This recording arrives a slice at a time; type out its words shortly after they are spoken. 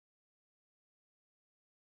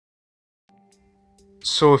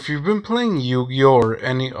So if you've been playing Yu-Gi-Oh or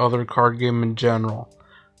any other card game in general,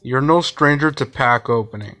 you're no stranger to pack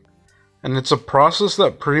opening. And it's a process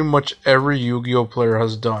that pretty much every Yu-Gi-Oh player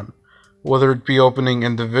has done, whether it be opening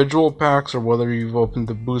individual packs or whether you've opened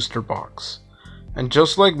the booster box. And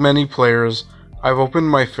just like many players, I've opened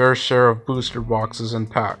my fair share of booster boxes and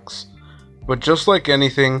packs. But just like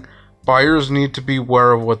anything, buyers need to be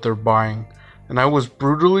aware of what they're buying. And I was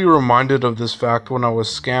brutally reminded of this fact when I was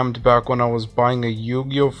scammed back when I was buying a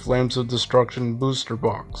Yu-Gi-Oh! Flames of Destruction booster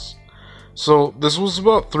box. So this was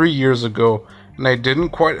about 3 years ago, and I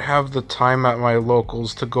didn't quite have the time at my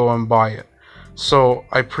locals to go and buy it. So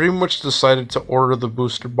I pretty much decided to order the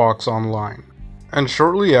booster box online. And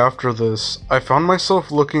shortly after this, I found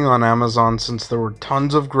myself looking on Amazon since there were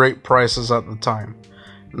tons of great prices at the time.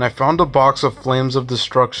 And I found a box of Flames of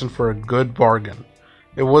Destruction for a good bargain.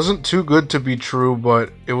 It wasn't too good to be true,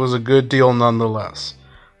 but it was a good deal nonetheless.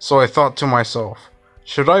 So I thought to myself,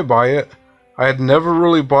 should I buy it? I had never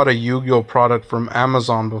really bought a Yu-Gi-Oh product from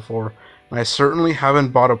Amazon before, and I certainly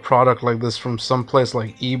haven't bought a product like this from someplace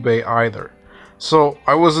like eBay either. So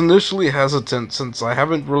I was initially hesitant since I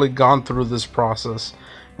haven't really gone through this process,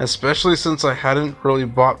 especially since I hadn't really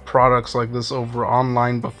bought products like this over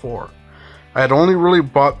online before. I had only really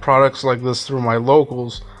bought products like this through my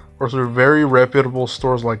locals, or through very reputable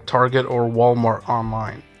stores like Target or Walmart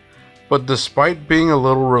online. But despite being a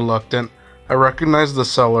little reluctant, I recognized the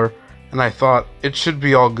seller and I thought it should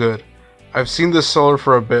be all good. I've seen this seller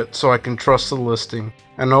for a bit, so I can trust the listing.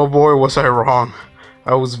 And oh boy, was I wrong.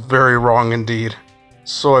 I was very wrong indeed.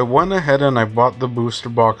 So I went ahead and I bought the booster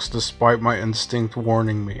box despite my instinct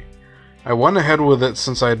warning me. I went ahead with it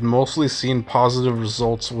since I had mostly seen positive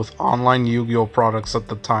results with online Yu-Gi-Oh products at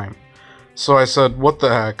the time. So I said, what the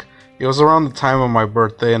heck. It was around the time of my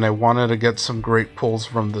birthday and I wanted to get some great pulls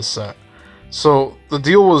from this set. So the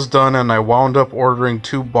deal was done and I wound up ordering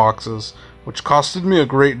 2 boxes, which costed me a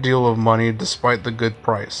great deal of money despite the good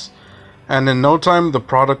price. And in no time the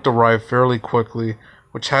product arrived fairly quickly,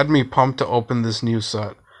 which had me pumped to open this new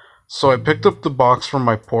set. So I picked up the box from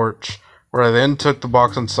my porch, where I then took the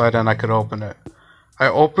box inside and I could open it. I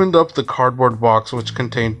opened up the cardboard box, which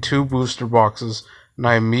contained 2 booster boxes, and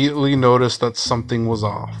I immediately noticed that something was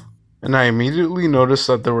off. And I immediately noticed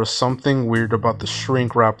that there was something weird about the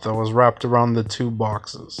shrink wrap that was wrapped around the 2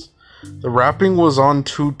 boxes. The wrapping was on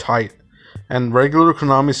too tight, and regular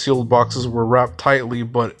Konami sealed boxes were wrapped tightly,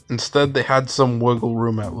 but instead they had some wiggle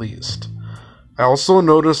room at least. I also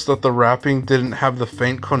noticed that the wrapping didn't have the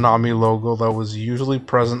faint Konami logo that was usually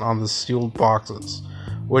present on the sealed boxes,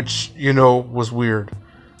 which, was weird.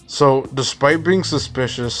 So, despite being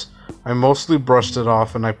suspicious, I mostly brushed it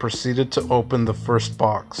off and I proceeded to open the first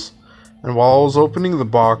box. And while I was opening the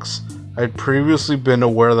box, I had previously been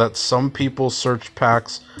aware that some people searched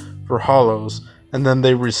packs for holos and then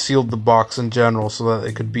they resealed the box in general so that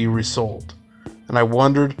it could be resold. And I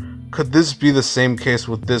wondered, could this be the same case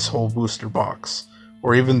with this whole booster box,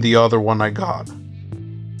 or even the other one I got?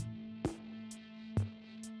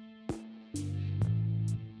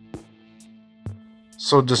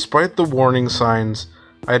 So despite the warning signs,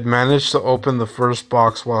 I had managed to open the first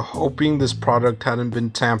box while hoping this product hadn't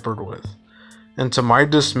been tampered with. And to my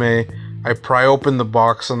dismay, I pry open the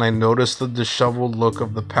box and I noticed the disheveled look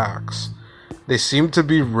of the packs. They seemed to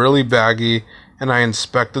be really baggy, and I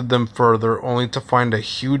inspected them further only to find a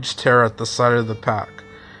huge tear at the side of the pack.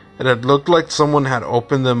 It had looked like someone had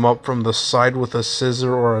opened them up from the side with a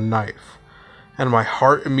scissor or a knife, and my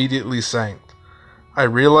heart immediately sank. I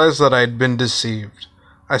realized that I had been deceived.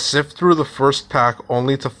 I sifted through the first pack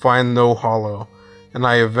only to find no holo, and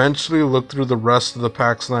I eventually looked through the rest of the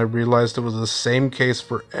packs and I realized it was the same case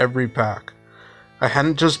for every pack. I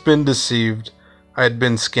hadn't just been deceived, I had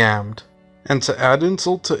been scammed. And to add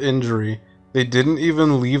insult to injury, they didn't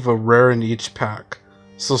even leave a rare in each pack.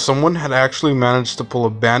 So someone had actually managed to pull a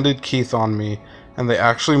Banded Keith on me, and they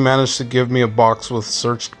actually managed to give me a box with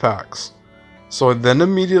searched packs. So I then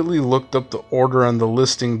immediately looked up the order and the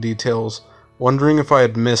listing details, wondering if I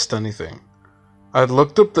had missed anything. I had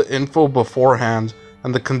looked up the info beforehand,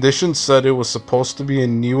 and the condition said it was supposed to be a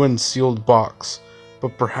new and sealed box,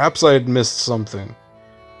 but perhaps I had missed something.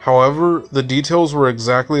 However, the details were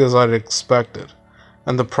exactly as I'd expected,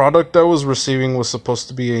 and the product I was receiving was supposed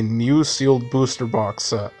to be a new sealed booster box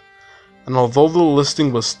set. And although the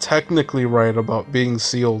listing was technically right about being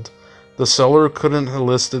sealed, the seller couldn't have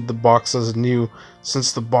listed the box as new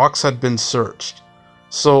since the box had been searched.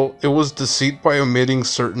 So it was deceit by omitting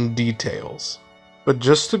certain details. But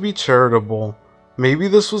just to be charitable, maybe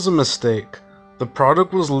this was a mistake. The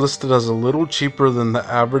product was listed as a little cheaper than the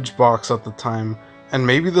average box at the time, And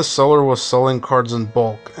maybe the seller was selling cards in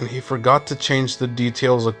bulk and he forgot to change the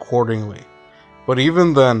details accordingly. But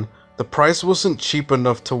even then, the price wasn't cheap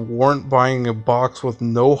enough to warrant buying a box with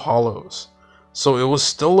no holos, so it was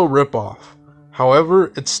still a ripoff.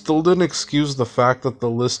 However, it still didn't excuse the fact that the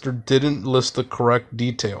lister didn't list the correct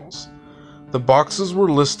details. The boxes were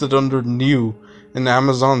listed under new in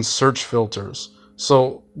Amazon's search filters,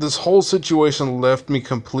 so this whole situation left me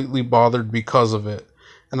completely bothered because of it,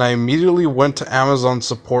 and I immediately went to Amazon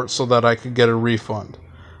support so that I could get a refund.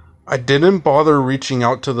 I didn't bother reaching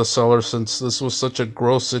out to the seller since this was such a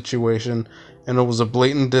gross situation and it was a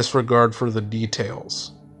blatant disregard for the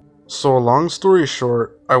details. So long story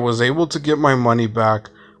short, I was able to get my money back,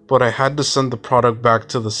 but I had to send the product back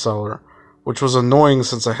to the seller, which was annoying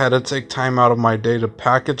since I had to take time out of my day to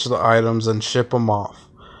package the items and ship them off.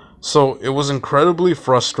 So it was incredibly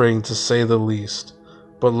frustrating to say the least,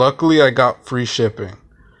 but luckily I got free shipping.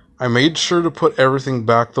 I made sure to put everything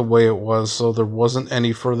back the way it was so there wasn't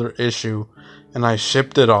any further issue, and I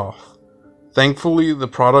shipped it off. Thankfully, the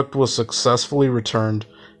product was successfully returned,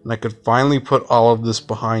 and I could finally put all of this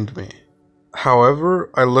behind me.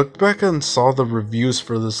 However, I looked back and saw the reviews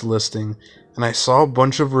for this listing, and I saw a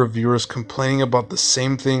bunch of reviewers complaining about the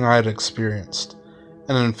same thing I had experienced.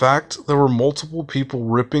 And in fact, there were multiple people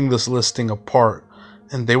ripping this listing apart,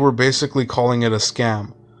 and they were basically calling it a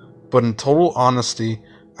scam. But in total honesty,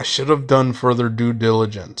 I should have done further due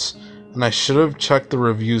diligence, and I should have checked the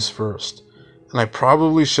reviews first, and I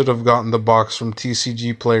probably should have gotten the box from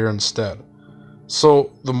TCG Player instead. So,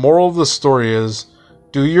 the moral of the story is,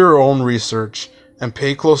 do your own research, and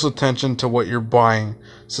pay close attention to what you're buying,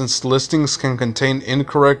 since listings can contain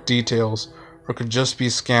incorrect details, or could just be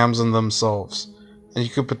scams in themselves, and you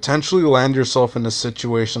could potentially land yourself in a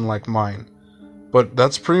situation like mine. But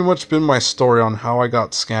that's pretty much been my story on how I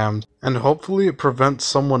got scammed, and hopefully it prevents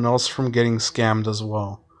someone else from getting scammed as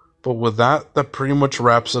well. But with that pretty much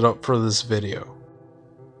wraps it up for this video.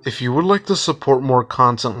 If you would like to support more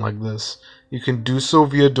content like this, you can do so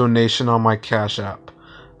via donation on my Cash App.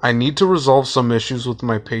 I need to resolve some issues with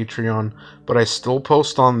my Patreon, but I still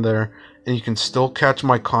post on there, and you can still catch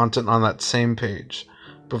my content on that same page.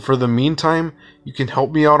 But for the meantime, you can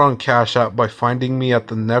help me out on Cash App by finding me at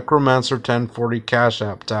the Necromancer1040 Cash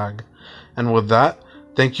App tag. And with that,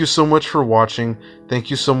 thank you so much for watching, thank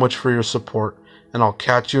you so much for your support, and I'll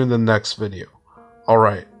catch you in the next video.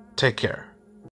 Alright, take care.